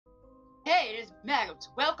Hey, it is Magums.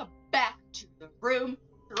 Welcome back to the room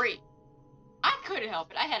 3. I couldn't help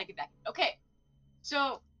it. I had to get back. Okay,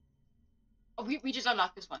 so we just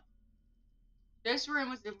unlocked this one. This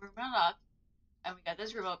room was the room unlocked, and we got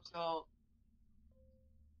this room up. So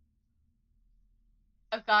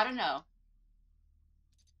I've got to know.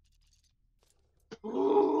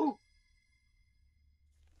 Ooh,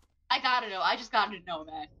 I gotta know. I just gotta know,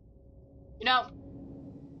 man. You know.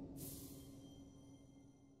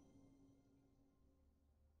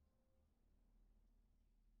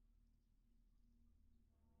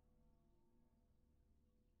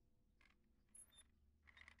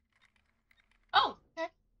 Oh, okay.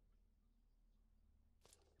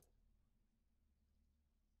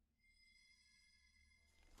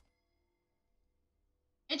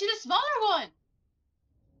 Into the smaller one.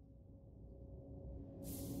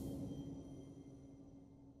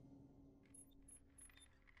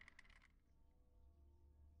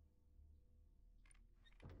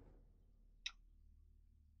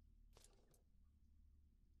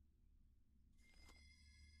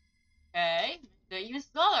 Okay, the even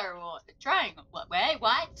smaller one. The triangle. What? Wait,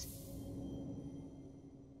 what?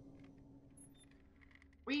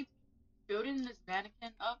 We building this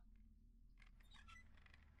mannequin up.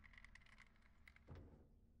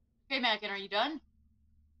 Okay, mannequin, are you done?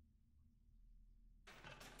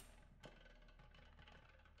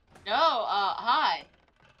 No. Hi.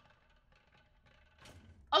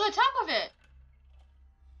 On the top of it.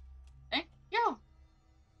 Thank you.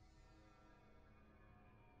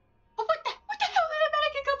 Oh, what the hell did that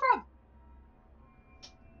mannequin come from?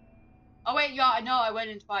 Oh wait, yeah, I know, I went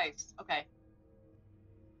in twice. Okay.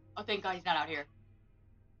 Oh, thank God he's not out here.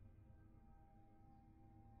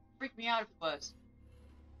 Freak me out if it was.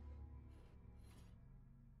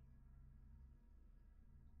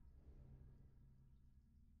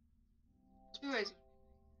 Anyways,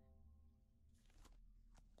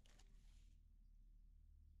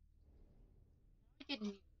 I get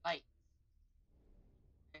new light.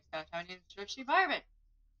 Okay, so time to search the environment.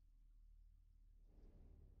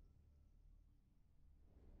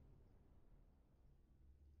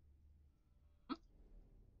 Hmm?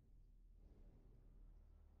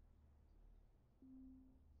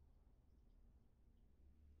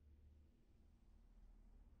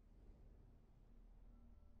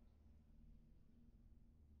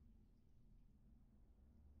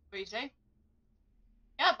 What do you say?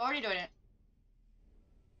 Yep, already doing it.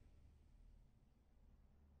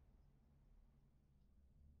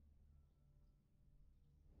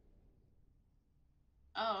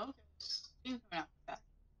 Oh, okay. Steam coming out fast.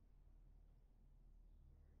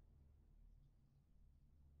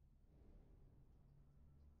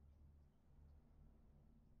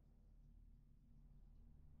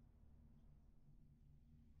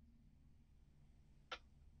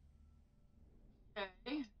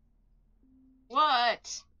 Okay.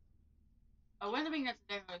 What? Oh, when the being that's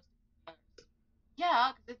the day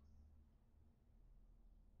yeah, because it's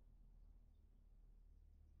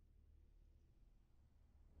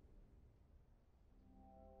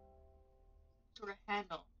sort of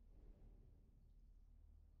handle.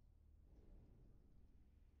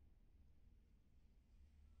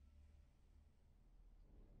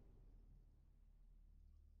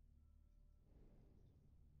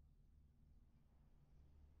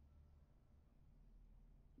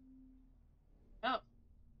 Oh.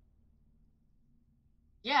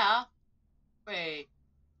 Yeah. Wait.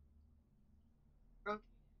 Rotate.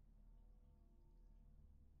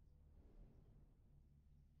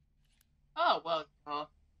 Oh, well,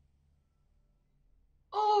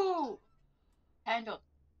 oh! Handle.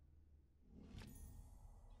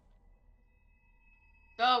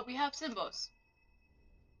 So, we have symbols.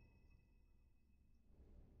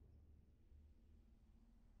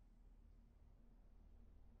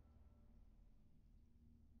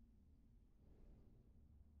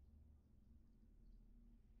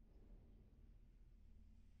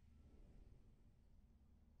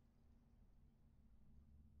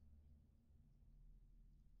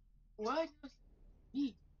 What does it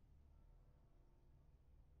mean?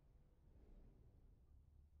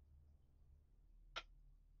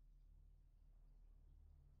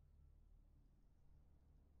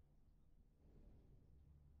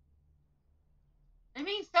 It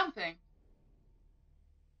means something.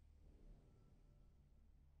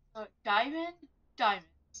 Diamond, diamonds.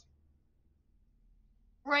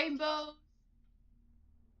 Rainbows,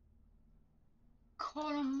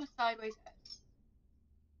 column, sideways S.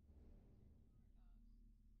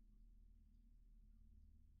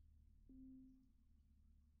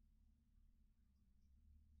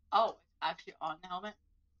 Oh, it's actually on the helmet.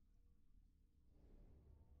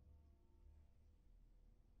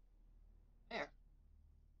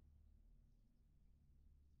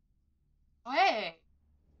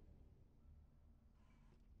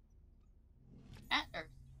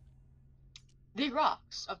 The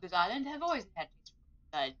rocks of this island have always had taste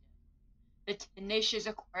for blood. The tenacious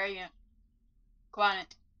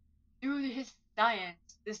Quanit, through his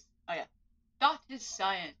science, thought his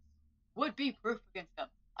science would be proof against them.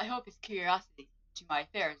 I hope his curiosity to my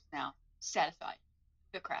affairs is now satisfied.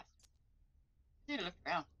 The craftsman. I need to look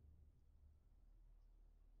around.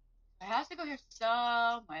 I have to go here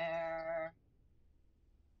somewhere.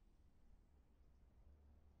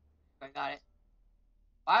 I got it.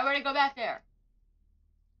 Why would I go back there?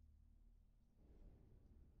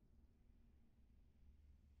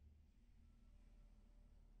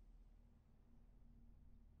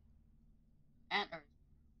 Antlers.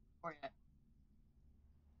 Where yet?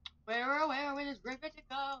 Where would this river to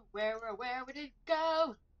go? Where would it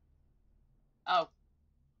go? Oh.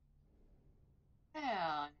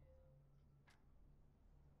 Hell.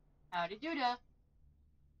 Howdy doodle.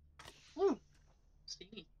 Woo.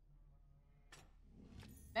 Steamy.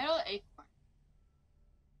 Metal acorn.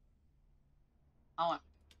 I want.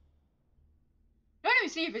 Don't even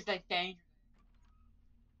see if it's like dangerous.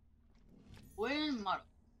 Wooden model.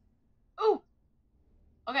 Ooh.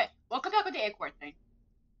 Okay, we'll come back with the acorn thing.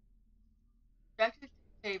 Back to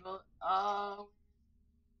the table. Oh.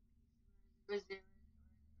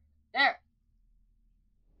 There.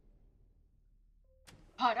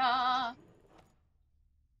 Ta-da!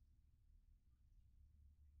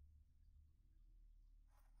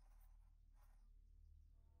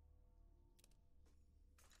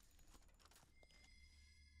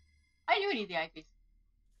 I knew I need the eyepiece.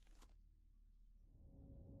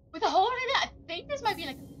 With a hole in it, I think this might be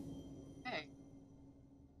like. Hey.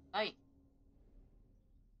 Light.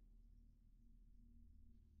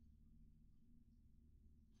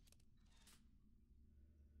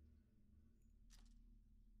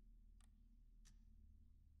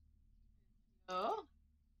 Oh.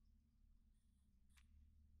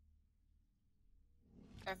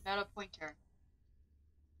 Our metal pointer.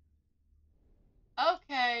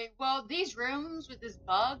 Okay, well, these rooms with this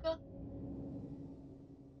bug. A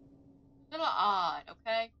little odd,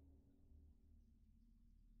 okay?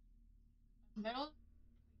 Metal.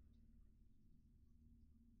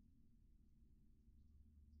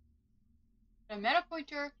 A metal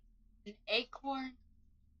pointer, an acorn,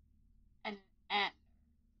 and an ant.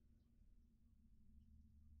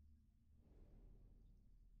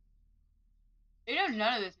 You know,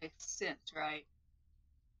 none of this makes sense, right?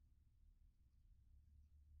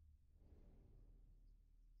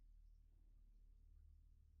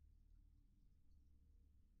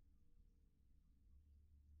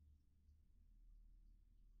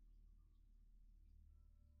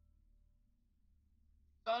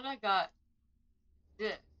 So all I got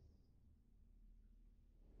this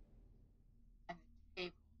and the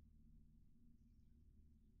table.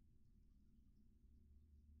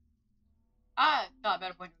 I thought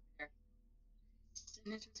metal pointer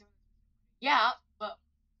was here. Yeah, but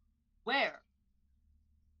where?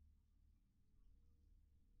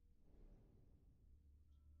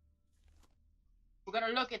 We're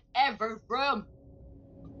gonna look at every room,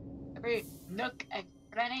 every nook and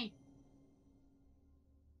cranny.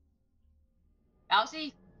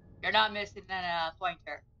 Mousy, you're not missing that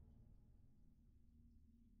pointer.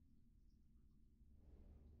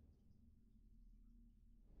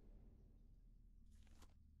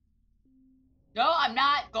 No, I'm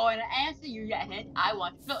not going to answer you yet. I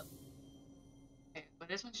want to look. Okay, but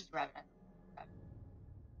this one's just rabbit. Rabbit.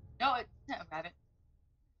 No, it's not a rabbit.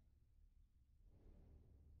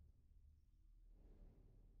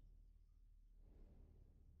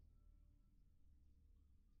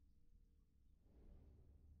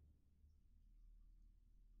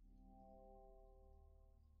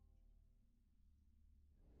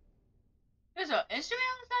 There's an instrument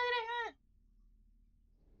on the side of their head.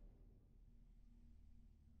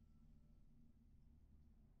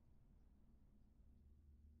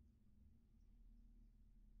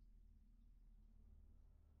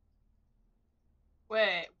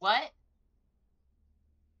 Wait, what?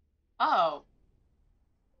 Oh,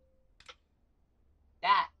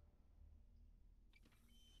 that.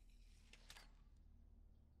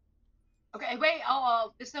 Okay, wait.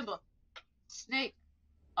 Oh, the symbol. Snake.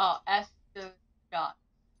 Oh, S the dot.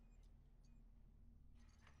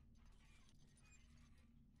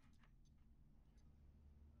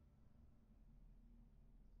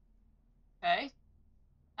 Okay.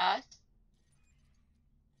 S.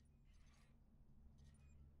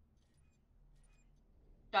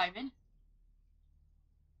 Diamond.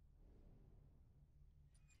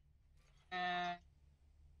 And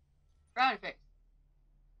round face.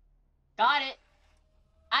 Got it.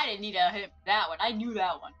 I didn't need a hit for that one. I knew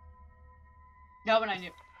that one. That one I knew.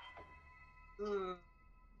 Ooh.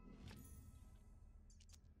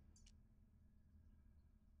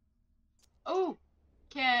 Oh,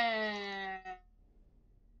 can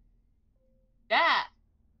that?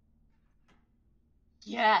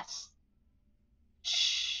 Yes.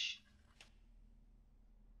 Shh.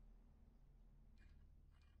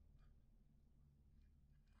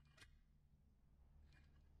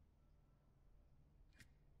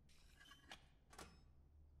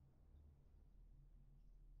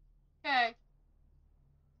 Okay.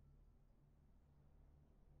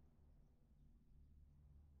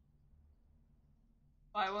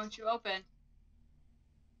 Why won't you open?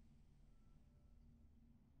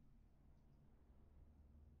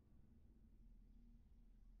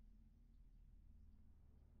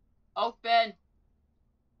 Open.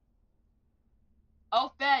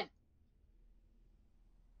 Open.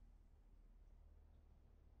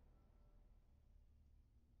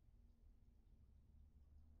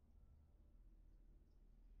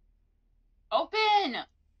 Open.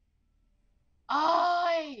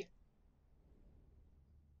 I.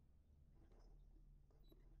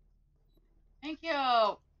 Thank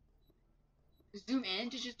you. Zoom in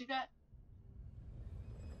to just do that.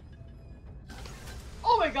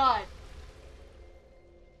 Oh my god.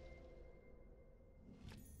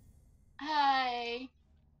 Hi.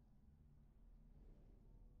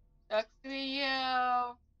 Sucks to be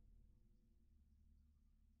you.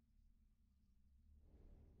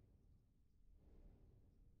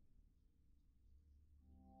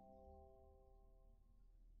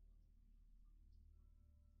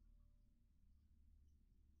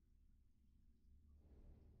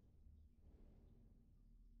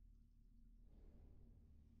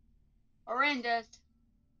 Horrendous.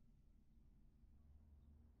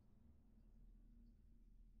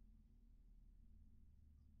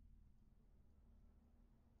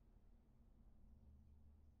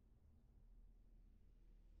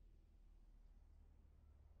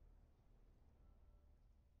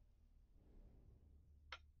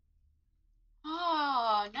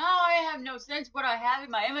 Ah, now I have no sense what I have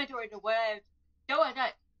in my inventory to what I've do with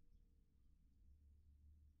it.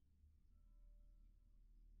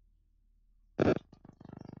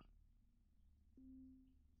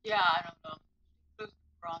 Yeah, I don't know. Those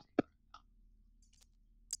bronze.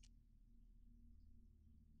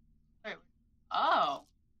 Wait, oh.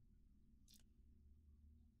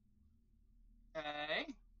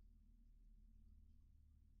 Okay.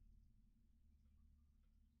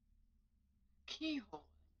 Keyhole.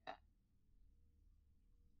 Yeah.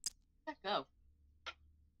 Where'd that go?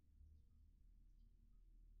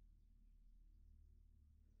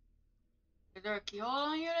 Is there a keyhole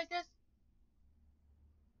on you like this?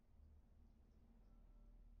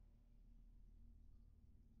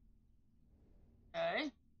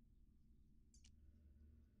 Okay.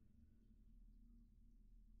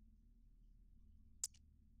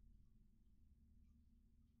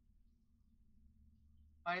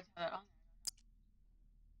 Why does it have that on there?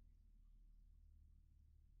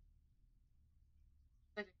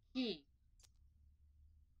 It's like a key.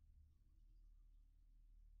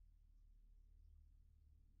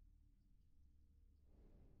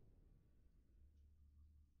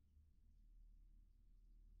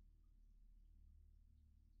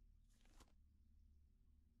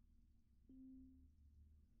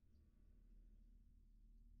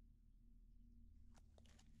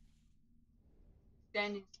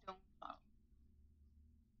 Standing stone tunnel.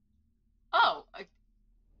 Oh,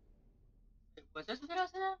 was there something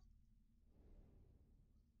else in there?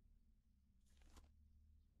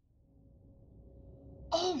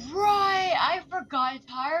 Oh right, I forgot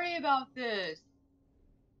entirely about this.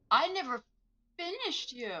 I never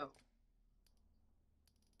finished you.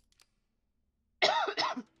 I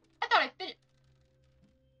thought I finished.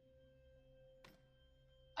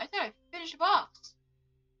 I thought I finished the box.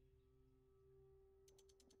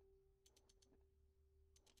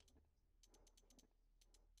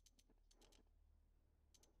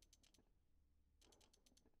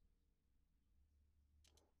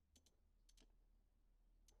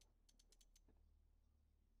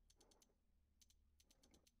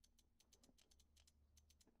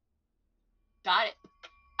 Got it.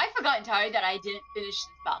 I forgot entirely that I didn't finish this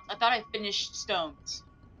box. I thought I finished stones.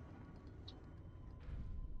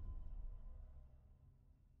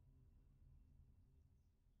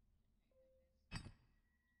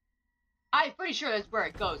 I'm pretty sure that's where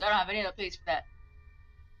it goes. I don't have any other place for that.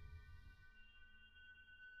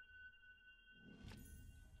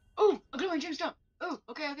 Ooh, a glowing gemstone. Ooh,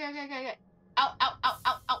 okay. Ow, ow, ow,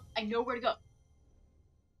 ow, ow. I know where to go.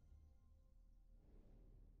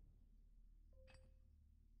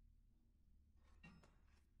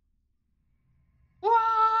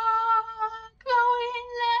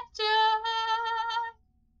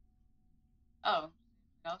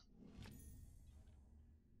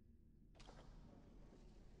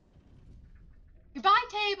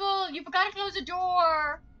 you forgot to close the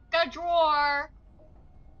door. Got a drawer.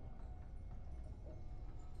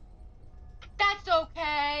 That's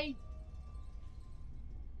okay.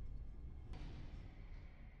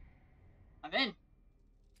 I'm in.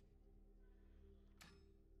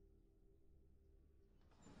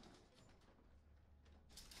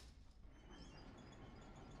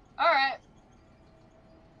 Alright.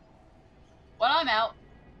 Well, I'm out.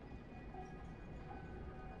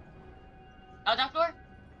 Out that floor?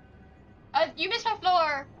 You missed my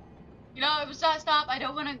floor. You know, it was stop. I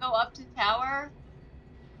don't want to go up to the tower.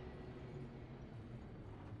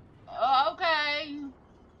 Okay.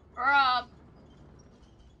 We're up.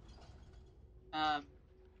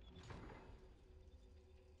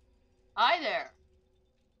 Hi there.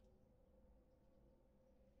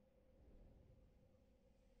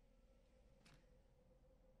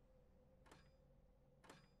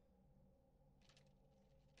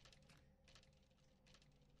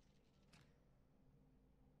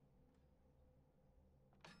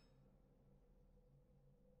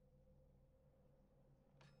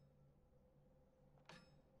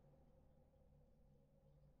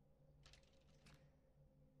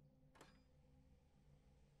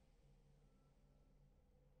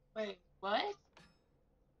 Wait, what?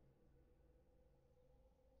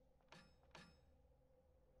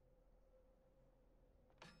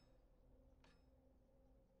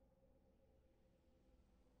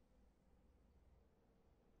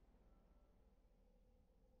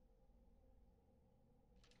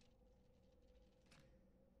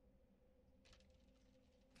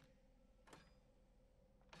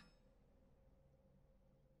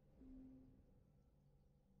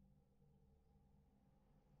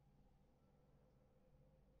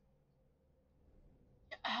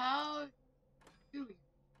 How do we?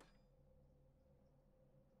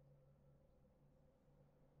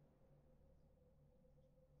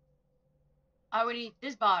 I would eat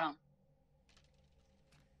this bottom.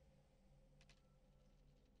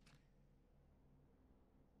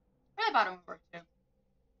 That bottom would work too.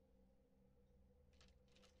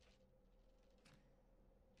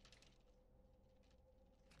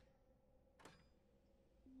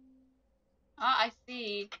 Ah, I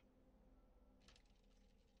see.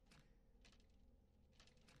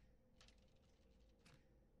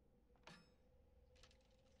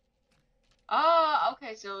 Oh,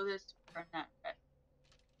 okay, so this turn that red.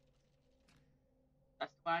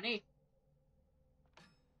 That's the one I need.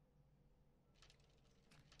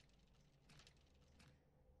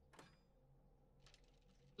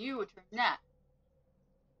 You would turn that.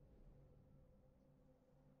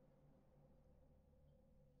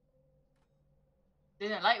 Then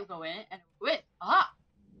the light will go in and it will go in. Aha!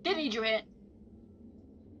 Didn't need your hint.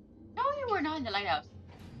 No, you were not in the lighthouse.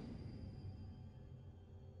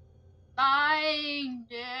 Find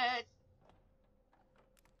it.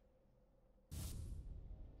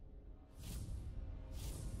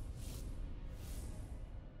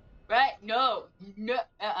 Right? No. No.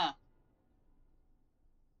 The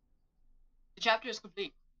chapter is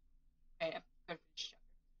complete. Okay, I'm gonna finish the chapter.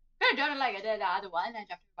 Could have done it like I did the other one, and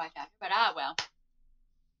chapter by chapter, but well.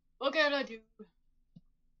 What can I do?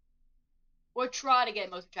 We'll try to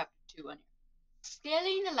get most of chapter 2 on here.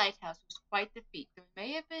 Scaling the lighthouse was quite the feat. There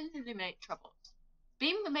may have been eliminate troubles.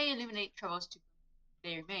 Beam may eliminate troubles to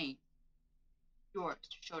they remain. Yours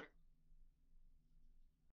to shoulder.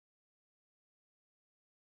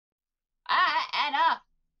 Ah, Anna!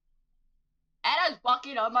 Anna's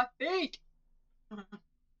walking on my feet!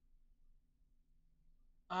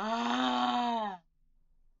 Ah,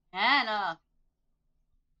 Anna!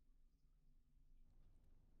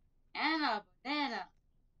 Anna, banana.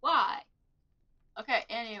 Why? Okay,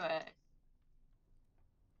 anyway.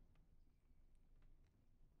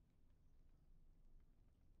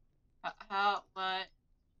 What?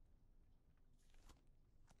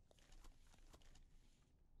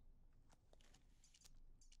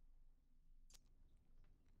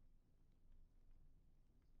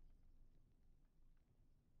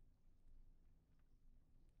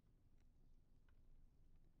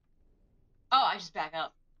 Oh, I just back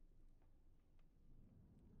up.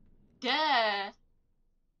 Duh.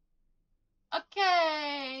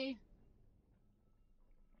 Okay.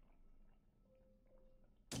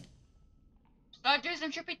 Start doing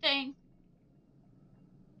some trippy thing.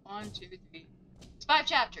 1, 2, 3. It's 5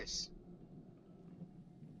 chapters.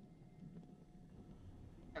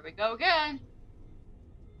 Here we go again.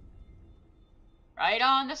 Right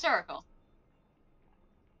on the circle.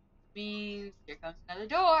 Means here comes another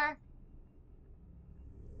door.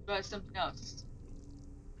 But something else.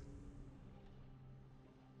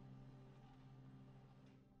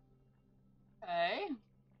 Okay.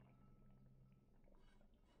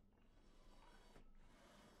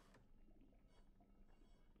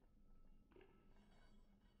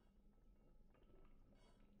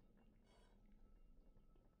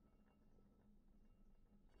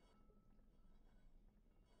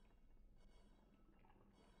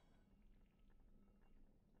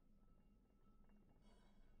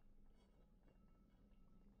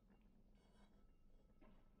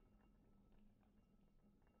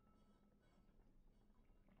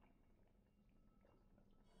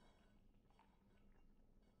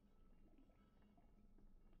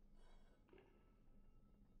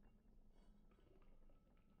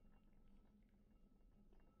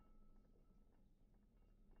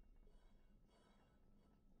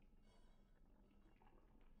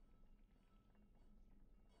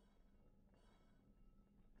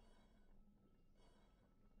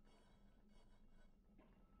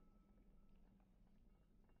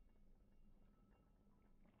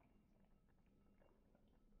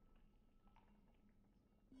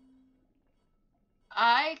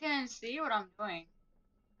 I can see what I'm doing.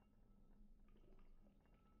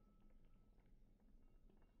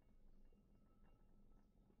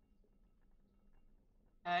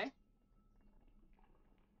 Okay.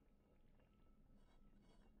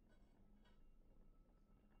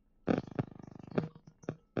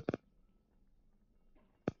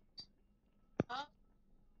 Up,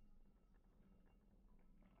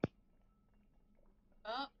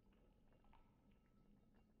 up.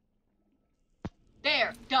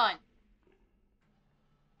 There, done.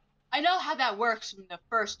 I know how that works from the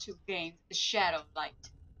first two games, the shadow light.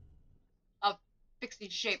 Of fixing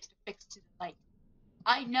shapes to fix to the light.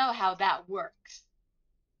 I know how that works.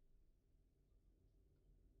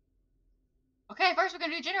 Okay, first we're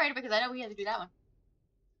gonna do generator because I know we have to do that one.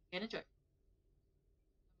 Get into it.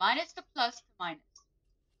 Minus to plus to minus.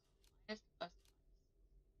 Minus to plus to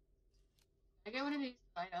minus. I get one of these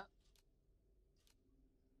to light up.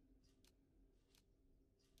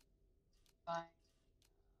 Fine.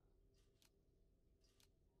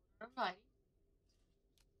 Light.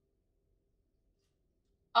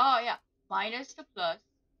 Oh yeah. Minus to plus.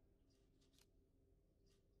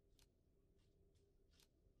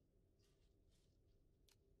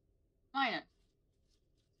 Minus.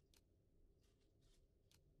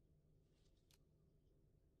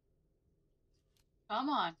 Come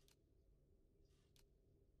on.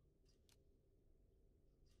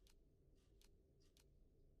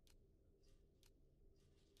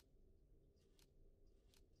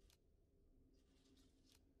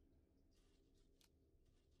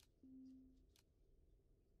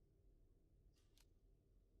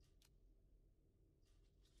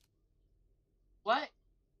 What?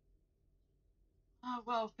 Oh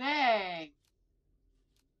well, bang.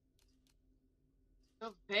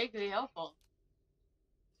 So vaguely helpful.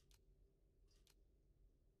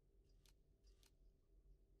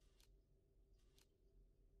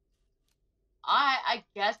 I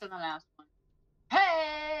guess on the last one.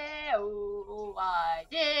 Hey, oh, I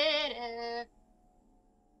did it.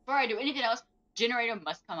 Before I do anything else, generator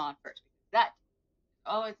must come on first because that.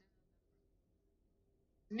 Oh, it's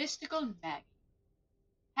mystical Maggie.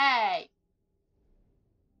 Hey.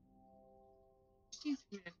 She's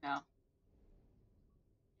muted now.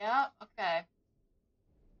 Yep. Okay.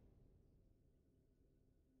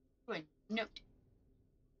 Good note.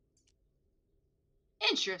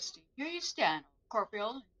 Interesting. Here you stand,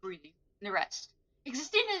 corporeal and breathing, and the rest.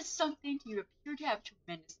 Existing is something you appear to have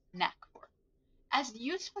tremendous knack for. As a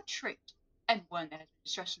useful trait, and one that has been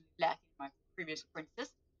distressingly lacking in my previous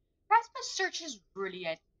apprentices, perhaps my search is really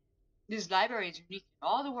at this library is unique in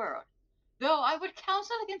all the world, though I would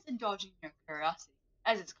counsel against indulging your curiosity,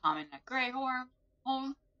 as is common at Greyhorn.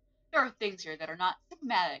 There are things here that are not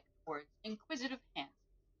symptomatic towards inquisitive hands.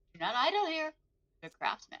 Do not idle here, the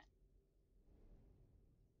craftsman.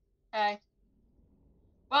 Okay.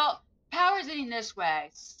 Well, power's leading this way,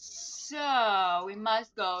 so we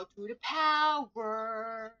must go to the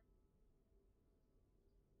power.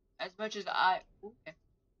 As much as I... Okay.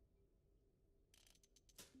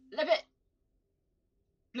 Flip it!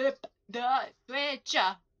 Flip the switch! Is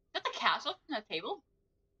that the castle from the table?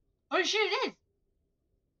 Holy shit, it is!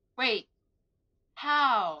 Wait.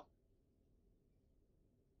 How?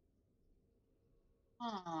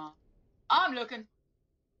 Huh. I'm looking.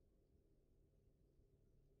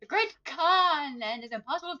 The Great Khan and his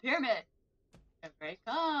impossible pyramid. The Great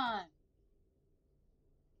Khan.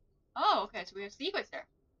 Oh, okay, so we have secrets there.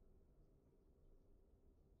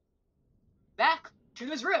 Back to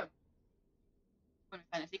his room. When we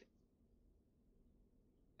find the secret.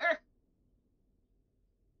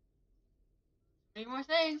 Three more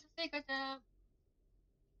things, a secret though.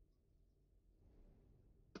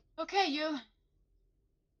 Okay, you.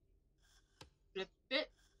 Flip it,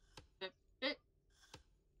 flip it,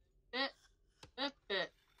 flip it, flip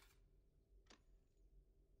it.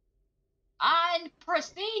 And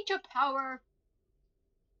proceed to power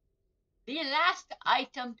the last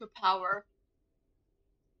item to power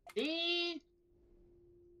the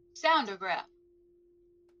soundograph.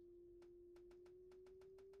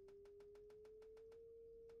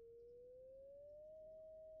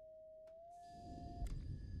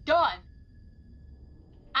 Done.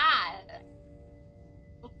 Ah.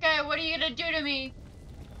 Okay, what are you gonna do to me?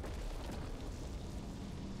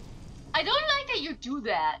 I don't like that you do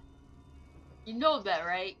that. You know that,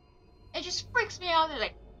 right? It just freaks me out. They're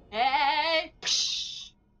like, hey, psh,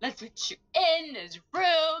 let's put you in this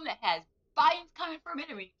room that has vines coming from it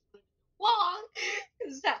and we split the wall.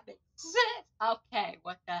 Does that make sense? Okay,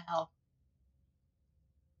 what the hell?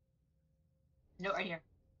 Note right here.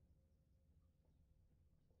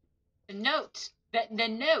 The note. The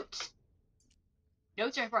note.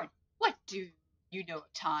 Notes are important. What do you know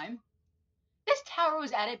of time? This tower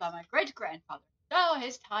was added by my great-grandfather, though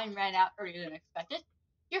his time ran out earlier than expected.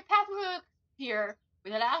 Your path will appear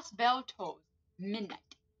when the last bell tolls midnight.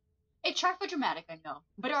 A trifle dramatic, I know,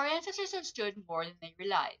 but our ancestors have stood more than they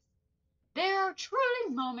realize. There are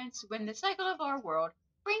truly moments when the cycle of our world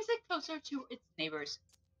brings it closer to its neighbors,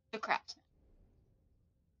 the craftsmen.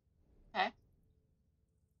 Okay?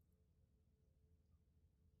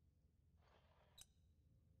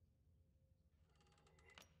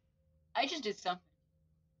 I just did something.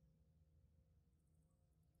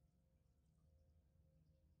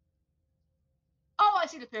 Oh, I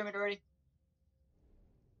see the pyramid already.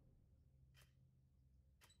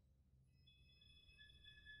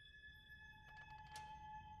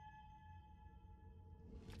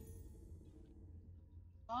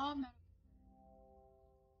 Oh,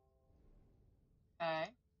 okay.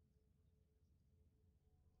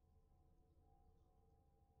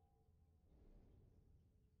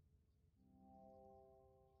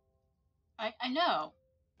 I know.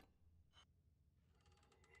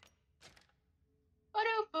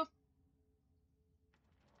 Ba-doop-boop.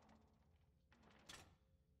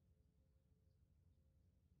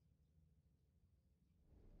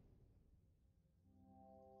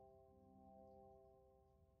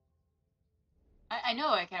 I know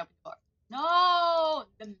I can't open the door. No!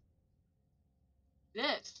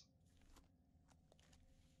 This.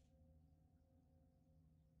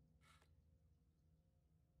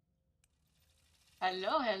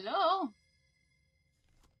 Hello, hello.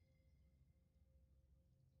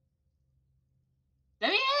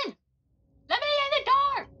 Let me in! Let me in the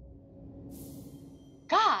door!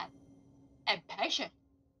 God, I'm patient,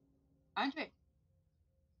 aren't we?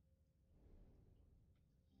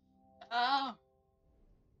 Oh.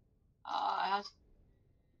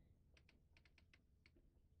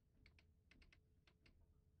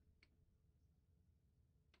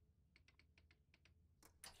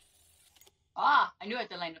 Oh, I knew I had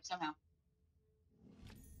to line up somehow.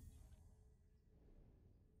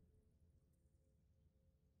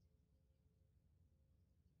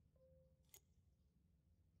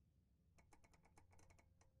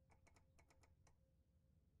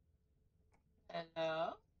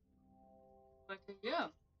 Hello? What are you?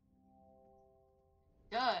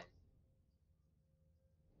 Does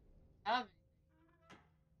have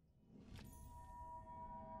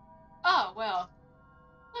Oh, well,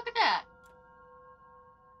 look at that.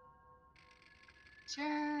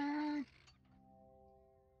 Turn.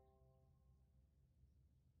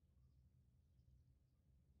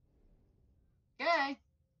 Okay.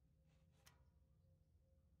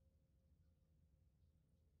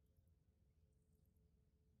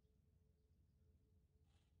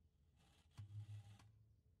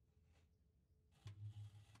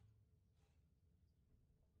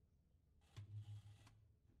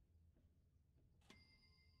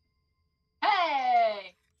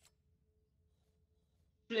 Hey!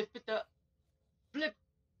 Flip it up. Flip.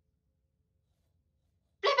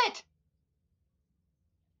 Flip it!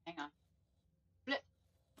 Hang on. Flip.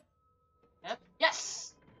 Yep.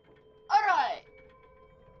 Yes! Alright!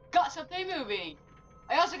 Got something moving.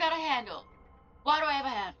 I also got a handle. Why do I have a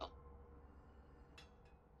handle?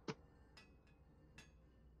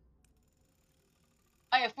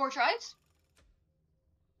 I have 4 tries?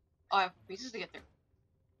 Oh, I have pieces to get through.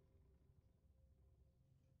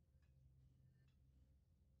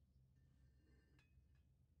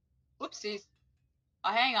 Whoopsies.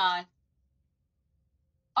 Oh, hang on.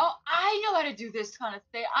 Oh, I know how to do this kind of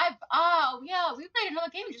thing. Oh, yeah, we played another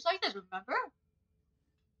game just like this, remember?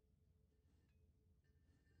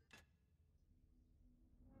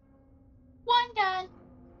 One done.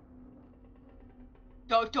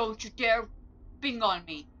 Don't you dare bing on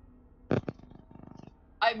me.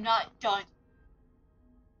 I'm not done.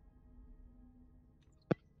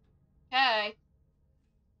 Okay.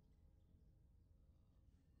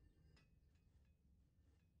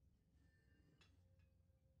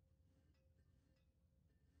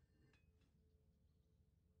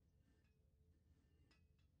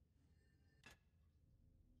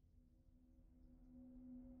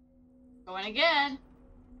 Going again.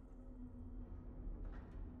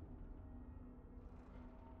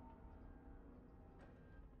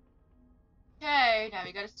 Okay, now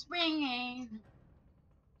we got a swinging.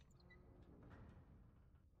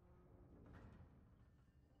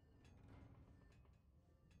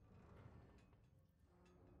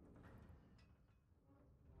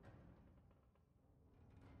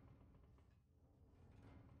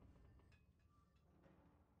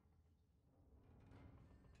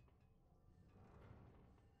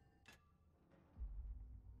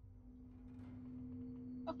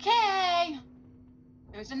 Okay.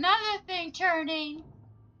 There's another thing turning.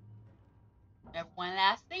 I have one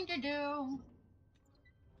last thing to do.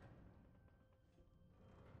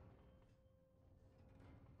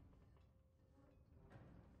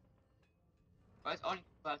 Oh, it's only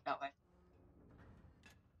two out that way.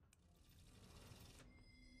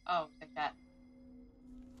 Oh, like that.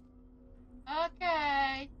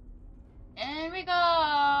 Okay. Here we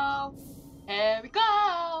go. Here we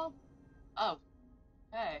go. Oh,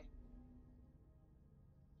 okay.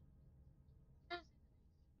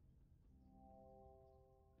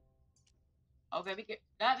 Oh, baby,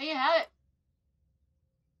 let me have it.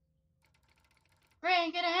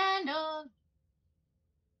 Crank it a handle.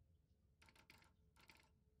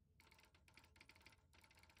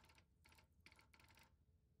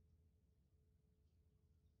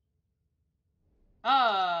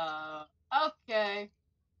 Oh, okay.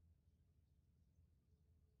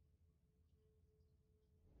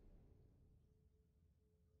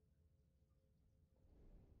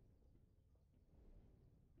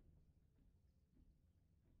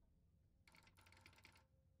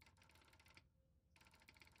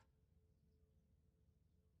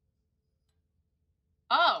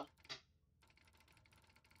 Oh.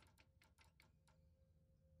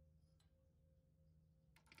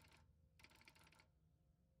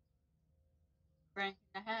 Crank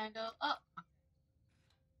the handle up.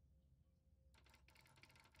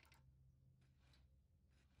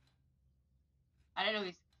 I didn't know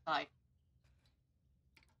these side.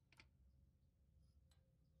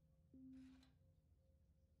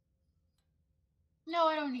 No,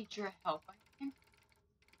 I don't need your help.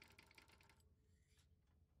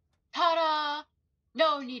 Ta-da!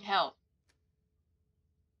 No need help.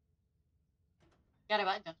 Got a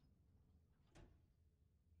button.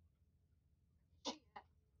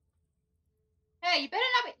 Hey, you better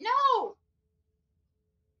not be. No!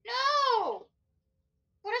 No!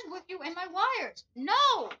 What is with you and my wires?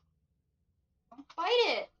 No! Don't fight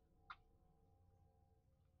it.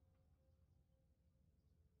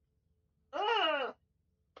 Ugh!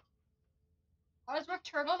 What is with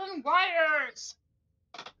turtles and wires?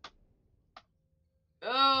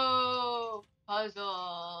 Oh,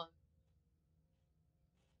 puzzle.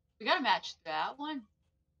 We gotta match that one.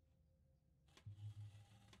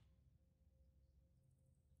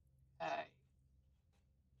 Okay.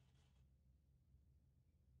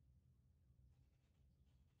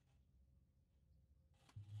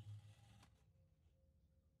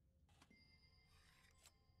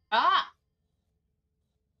 Ah!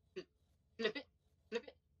 Flip it, flip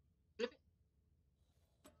it, flip it,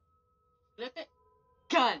 flip it.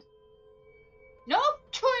 Gun! Nope!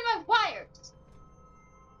 Chewing my wires!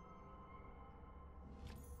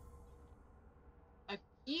 A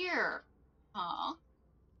gear. Huh?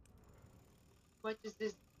 What does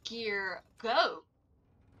this gear go?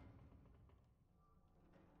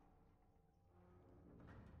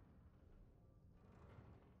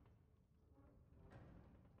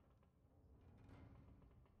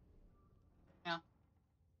 Yeah.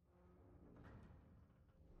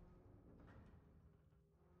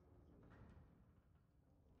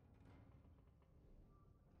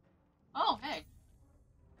 Oh, hey.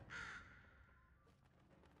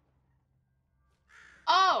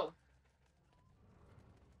 Oh!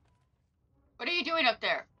 What are you doing up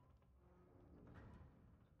there?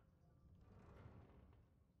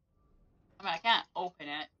 I mean, I can't open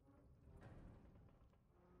it.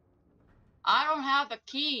 I don't have the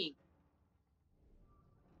key.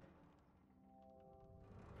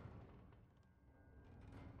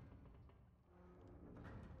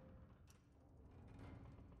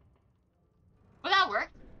 Well, that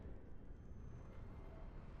worked.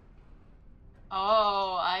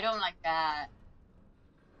 Oh, I don't like that.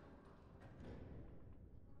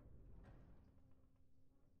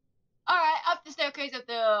 Alright, up the staircase of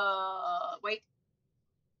the... Wait.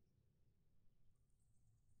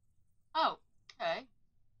 Oh, okay.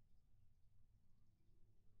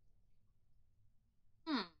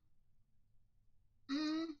 Hmm.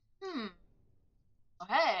 Hmm. Oh,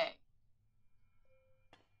 hey.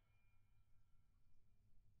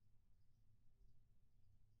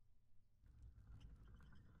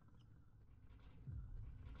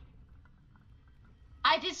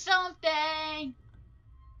 I did something!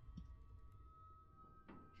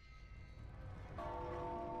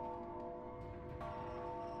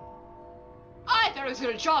 I thought it was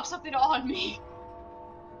gonna drop something on me.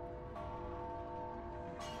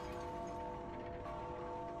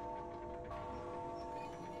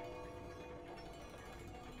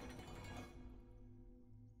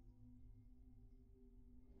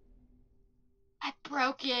 I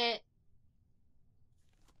broke it.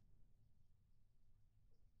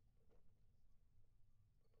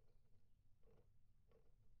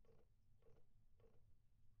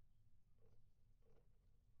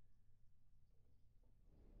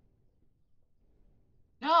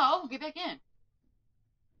 get back in.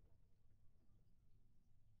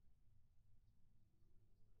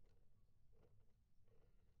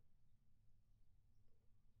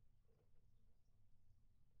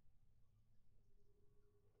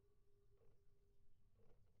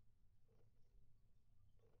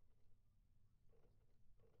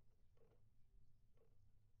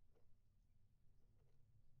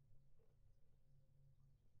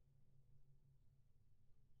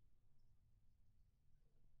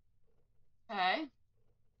 Okay.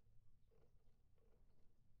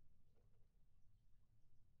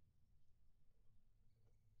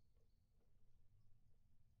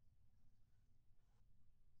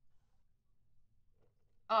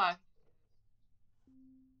 Oh, I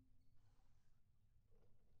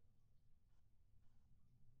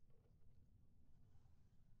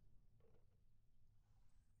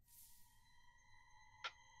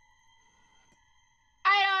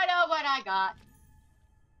don't know what I got.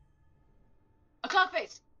 A clock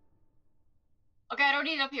face. Okay, I don't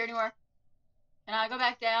need it up here anymore. Can I go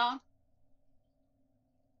back down?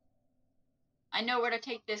 I know where to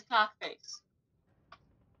take this clock face.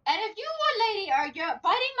 And if you, lady, are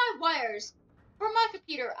biting my wires from my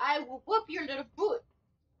computer, I will whoop your little boot.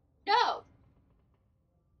 No.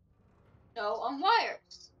 No on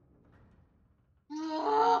wires.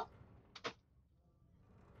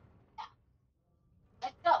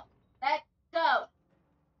 Let's go. Let's go.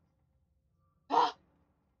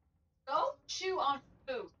 Go chew on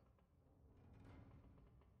food.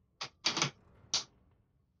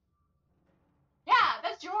 Yeah,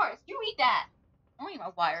 that's yours. You eat that. I don't eat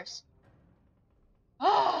my wires.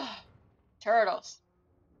 Turtles.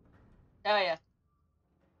 Tell ya.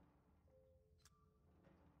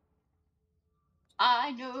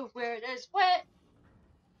 I know where this went.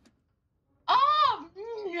 Oh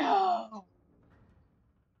no.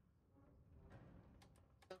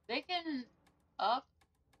 So they can up.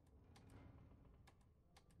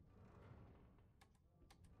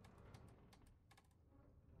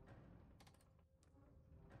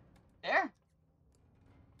 There.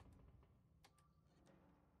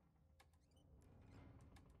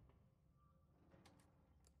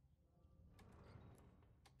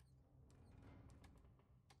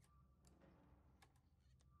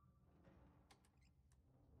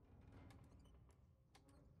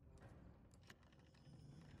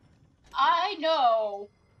 I know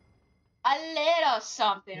a little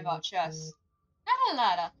something about chess. Not a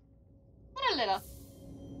lot. Not a little.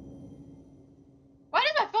 Why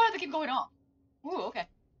does my phone have to keep going off? Ooh, okay.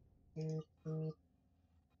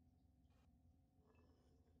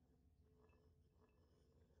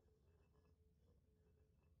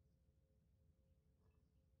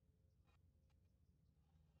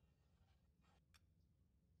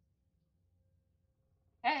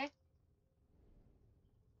 Hey.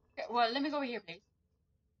 Okay, well, let me go over here, please.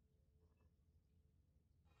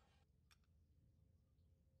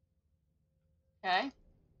 Okay.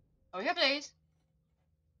 Over here, please.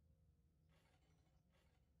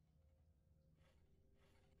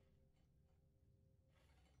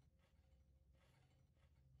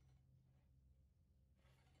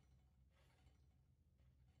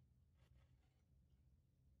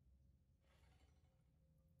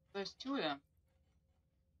 There's two of them.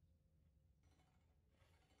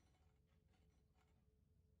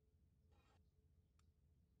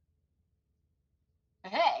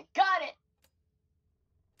 Hey, got it!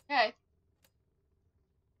 Okay.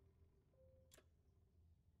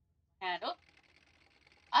 Handle.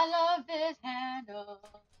 I love this handle.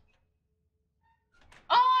 Oh,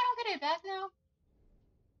 I don't get it back now.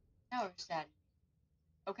 Now we're sad.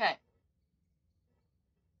 Okay.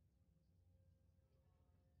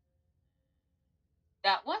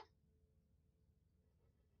 That one.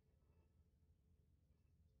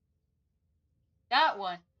 That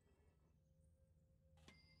one.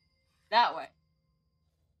 That way.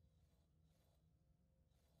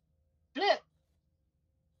 Flip.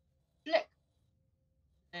 Flick.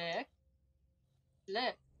 Flick.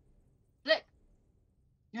 Flick. Flick.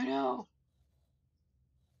 No, no.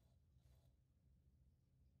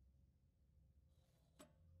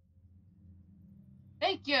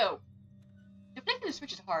 Thank you. The flicking the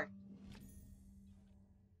switch is hard.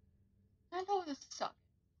 Handle the suck.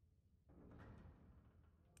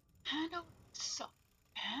 Handle the suck.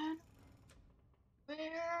 Handle.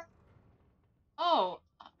 Where? Oh.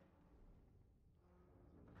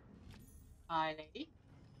 Hi, lady.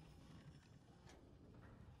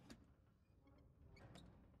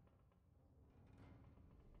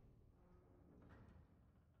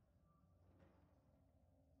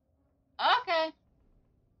 Okay.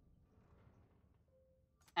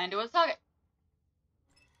 Handle the socket.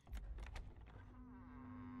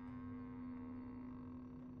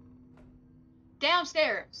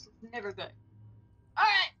 downstairs. It's never good.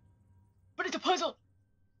 Alright! But it's a puzzle!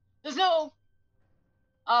 There's no...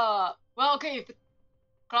 well, okay, if the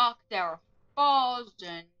clock tower falls,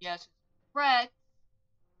 then yes, it's correct.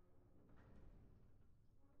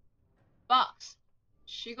 Box.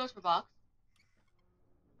 She goes for box.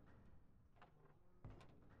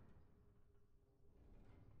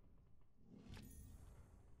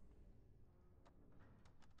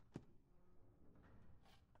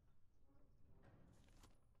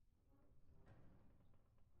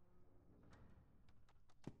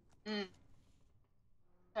 Hmm.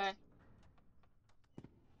 Okay.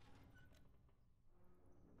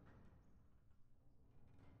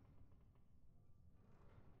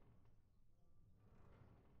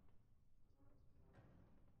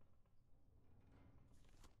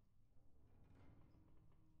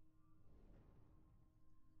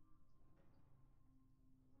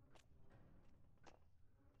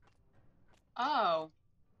 Oh.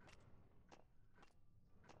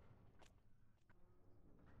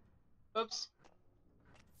 Oops.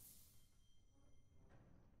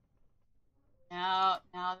 Now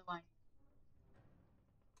the one.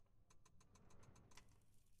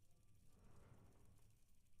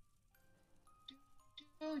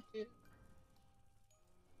 Do.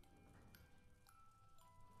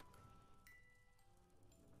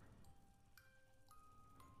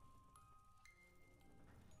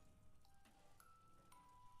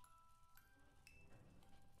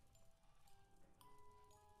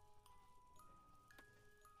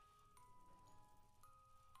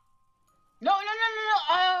 No, no, no, no, no!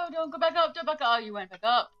 Oh, don't go back up, don't back up. Oh, you went back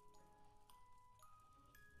up.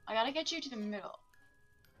 I gotta get you to the middle.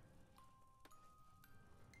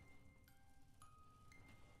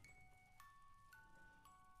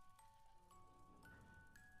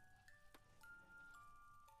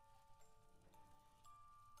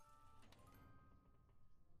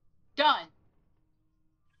 Done.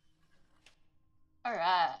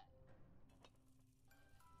 Alright.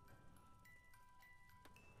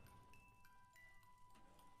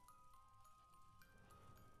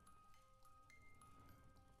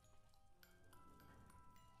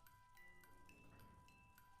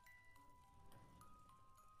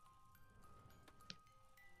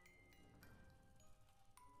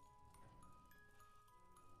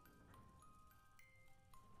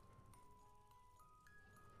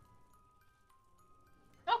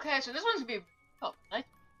 Okay, so this one's gonna be... Oh, like...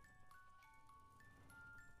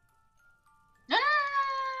 No, no, no,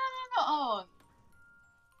 no, no, no, no, no, oh.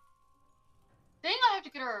 I think I have to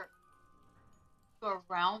get her... Go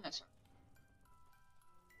around this.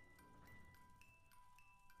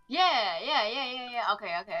 Yeah. Okay,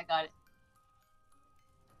 I got it.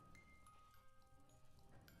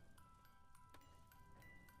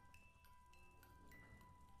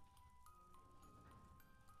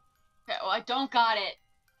 Okay, well, I don't got it.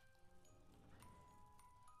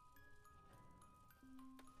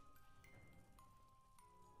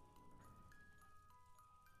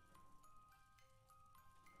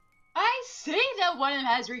 I see that one of them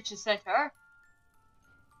has reached the center.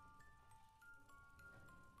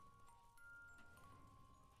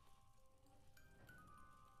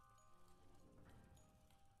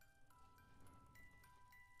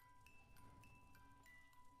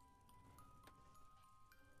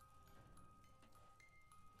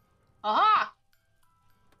 Aha!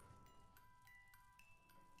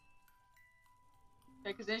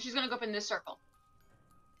 Okay, because then she's gonna go up in this circle.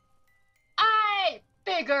 I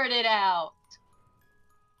figured it out!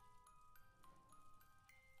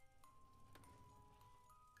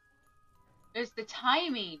 It's the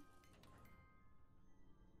timing.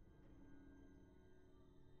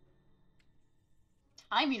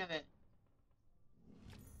 Timing of it.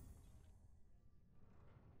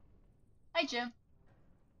 Hi, Jim.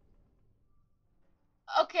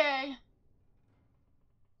 Okay.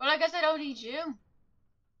 Well, I guess I don't need you.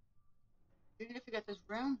 You need to forget this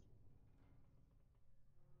room.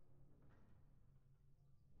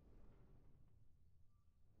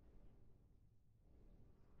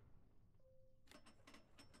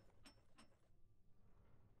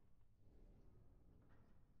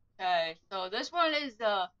 Okay, so this one is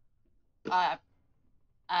the... I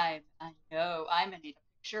know I'm gonna need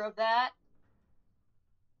a picture of that.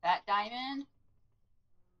 That diamond.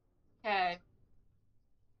 Okay.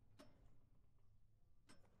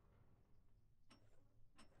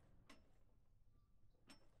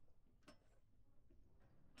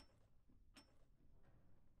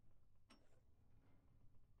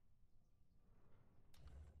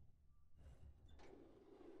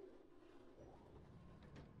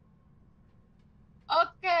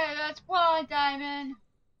 Okay, that's one diamond.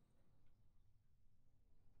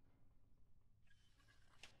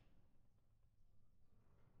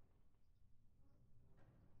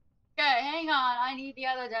 I need the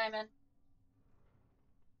other diamond.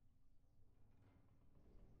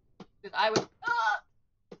 Because I would. Ah!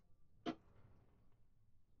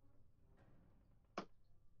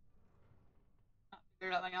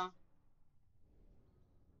 Figure it out my own.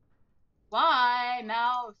 Why,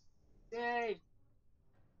 mouse? Save.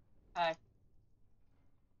 Okay.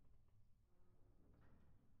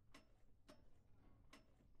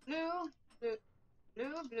 Blue, blue,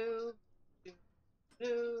 blue, blue, blue,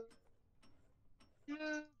 blue,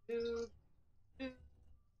 blue, blue, blue.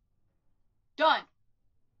 Done.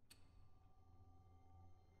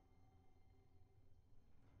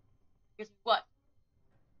 Guess what?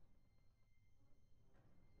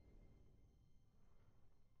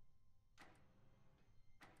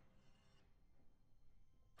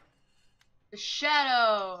 The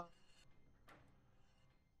shadow.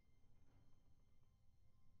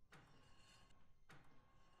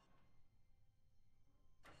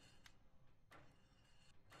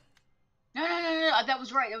 No, no, no, no, no. That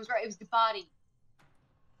was right. That was right. It was the body.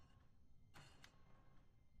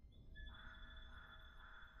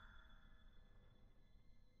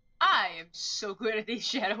 I am so good at these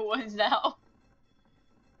shadow ones now.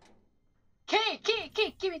 Key, give me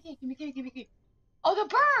key, give me key, give me key. Oh, the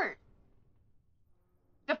bird!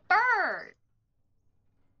 The bird!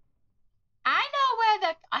 I know where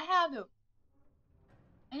that. I have them.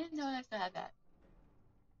 I didn't know I still had that.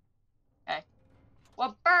 Okay.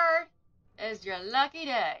 What bird is your lucky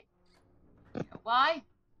day? You know why?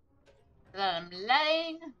 That I'm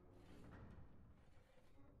letting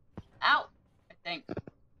out, I think.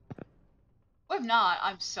 Or if not,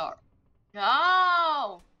 I'm sorry.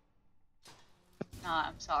 No! No,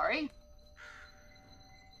 I'm sorry.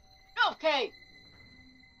 Okay.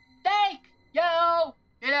 Thank you!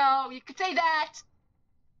 You know, you could say that.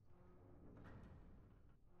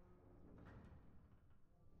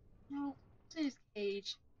 No, please,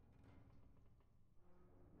 cage.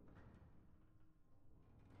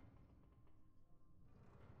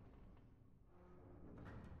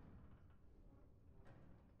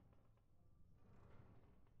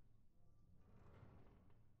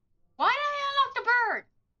 Why did I unlock the bird?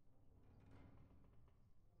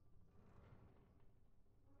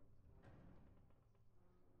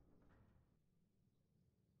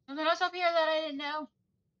 Something else up here that I didn't know.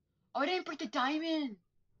 Oh, I didn't break the diamond.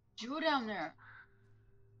 Jewel down there.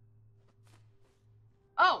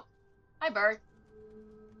 Oh, hi, bird.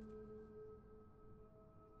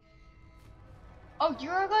 Oh,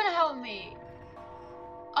 you're gonna help me.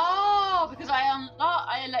 Oh, because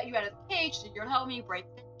I let you out of the cage, so you're helping me break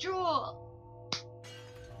the jewel.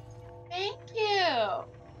 Thank you.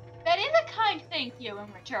 That is a kind thank you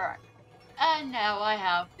in return. And now I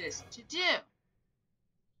have this to do.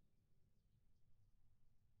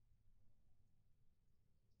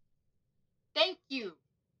 Thank you.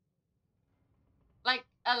 Like,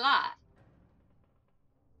 a lot.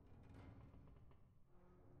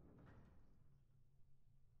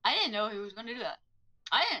 I didn't know he was gonna do that.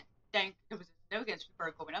 I didn't think there was a significance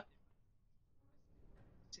for going up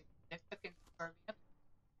there. Significance for me up there.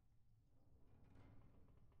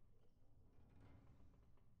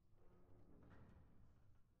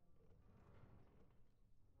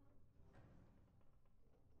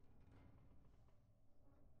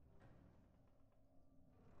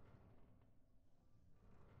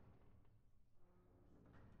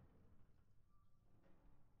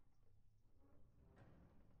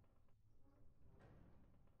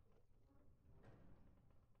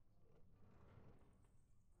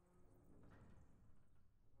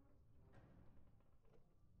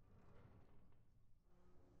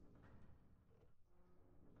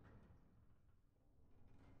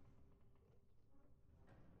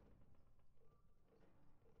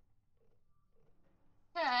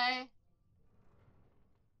 Okay.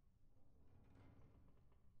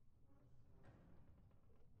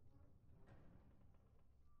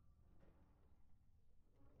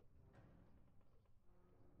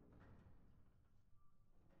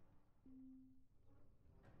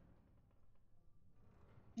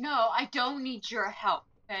 No, I don't need your help,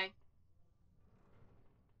 okay?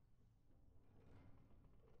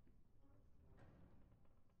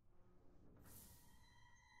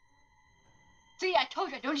 See, I told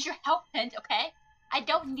you I don't need your help, Pent, okay? I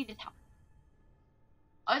don't need the help.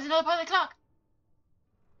 Oh, there's another part of the clock.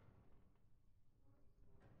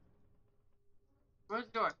 Where's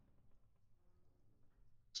the door?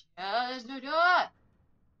 Yeah, there's no door.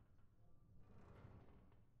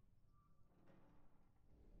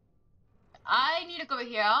 I need to go over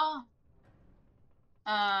here.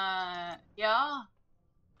 Yeah.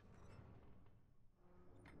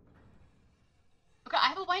 Okay, I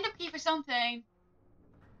have a wind-up key for something.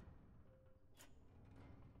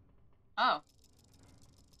 Oh.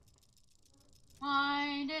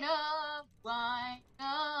 Wind it up, wind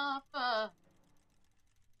up.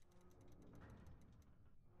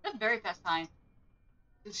 That's a very fast time.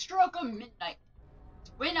 The stroke of midnight.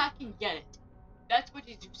 When I can get it. That's what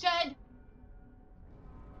you said.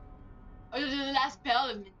 Or the last bell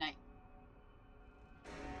of midnight.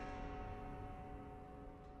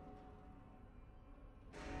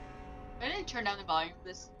 If I didn't turn down the volume for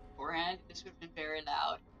this beforehand, this would have been very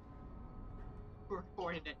loud. Who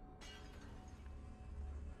recorded it?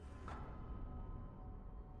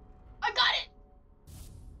 I got it!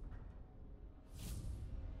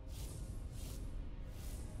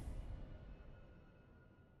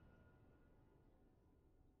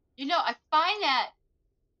 You know, I find that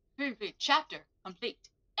chapter complete.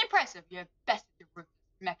 Impressive, you have bested the ruthless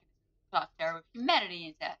mechanism of clock terror with humanity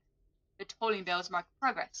intact. The tolling bells mark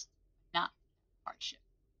progress, not hardship.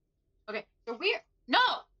 Okay, so we're no!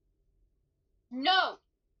 No!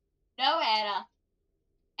 No, Anna.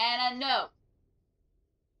 Anna, no.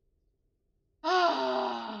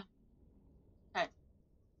 Okay.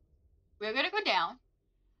 We're gonna go down.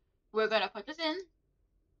 We're gonna put this in.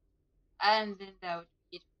 And then that would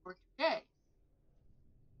be it for today.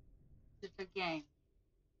 It's a game.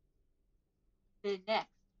 The next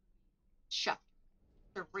chapter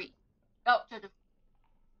 3. Oh, chapter.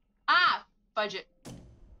 Ah! Budget.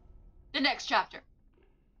 The next chapter.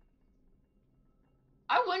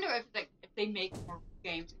 I wonder if they make more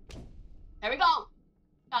games. There we go.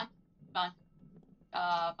 Done. Done.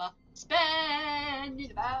 Spin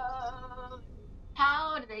it about.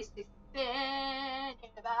 How do they say spin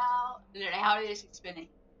it about? How do they say spinning?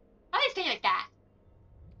 How do they say like that?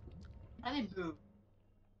 How do they move?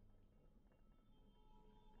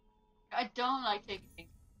 I don't like taking things.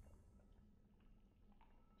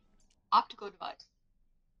 Optical device.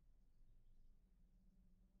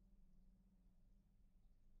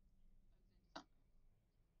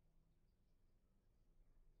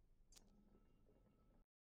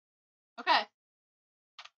 Okay.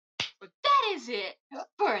 Well, that is it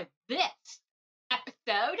for this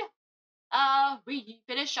episode. We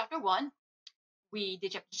finished chapter 1. We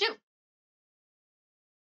did chapter 2.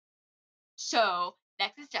 So,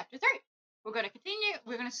 next is chapter 3. We're going to continue.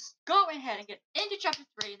 We're going to go ahead and get into chapter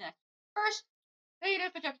 3 next. First thing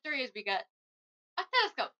for chapter 3 is we got a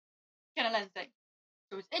telescope kind of lens thing.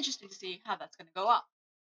 So it's interesting to see how that's going to go up.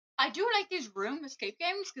 I do like these room escape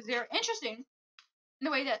games because they're interesting in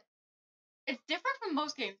the way that it's different from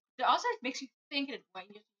most games. It also makes you think in a way.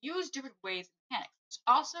 You use different ways and mechanics. It's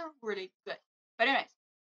also really good. But anyways,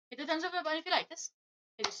 hit the thumbs up button if you like this.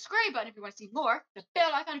 Hit the subscribe button if you want to see more. The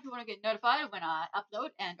bell icon if you want to get notified when I upload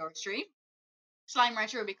and or stream. Slime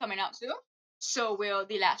Rancher will be coming out soon. So will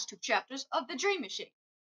the last 2 chapters of the Dream Machine.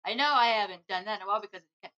 I know I haven't done that in a while because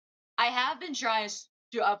I have been trying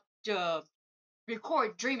to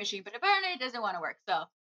record Dream Machine, but apparently it doesn't want to work. So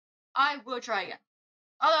I will try again.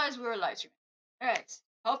 Otherwise, we will live streaming. Alright.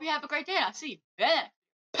 Hope you have a great day, and I'll see you then.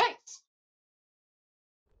 Peace!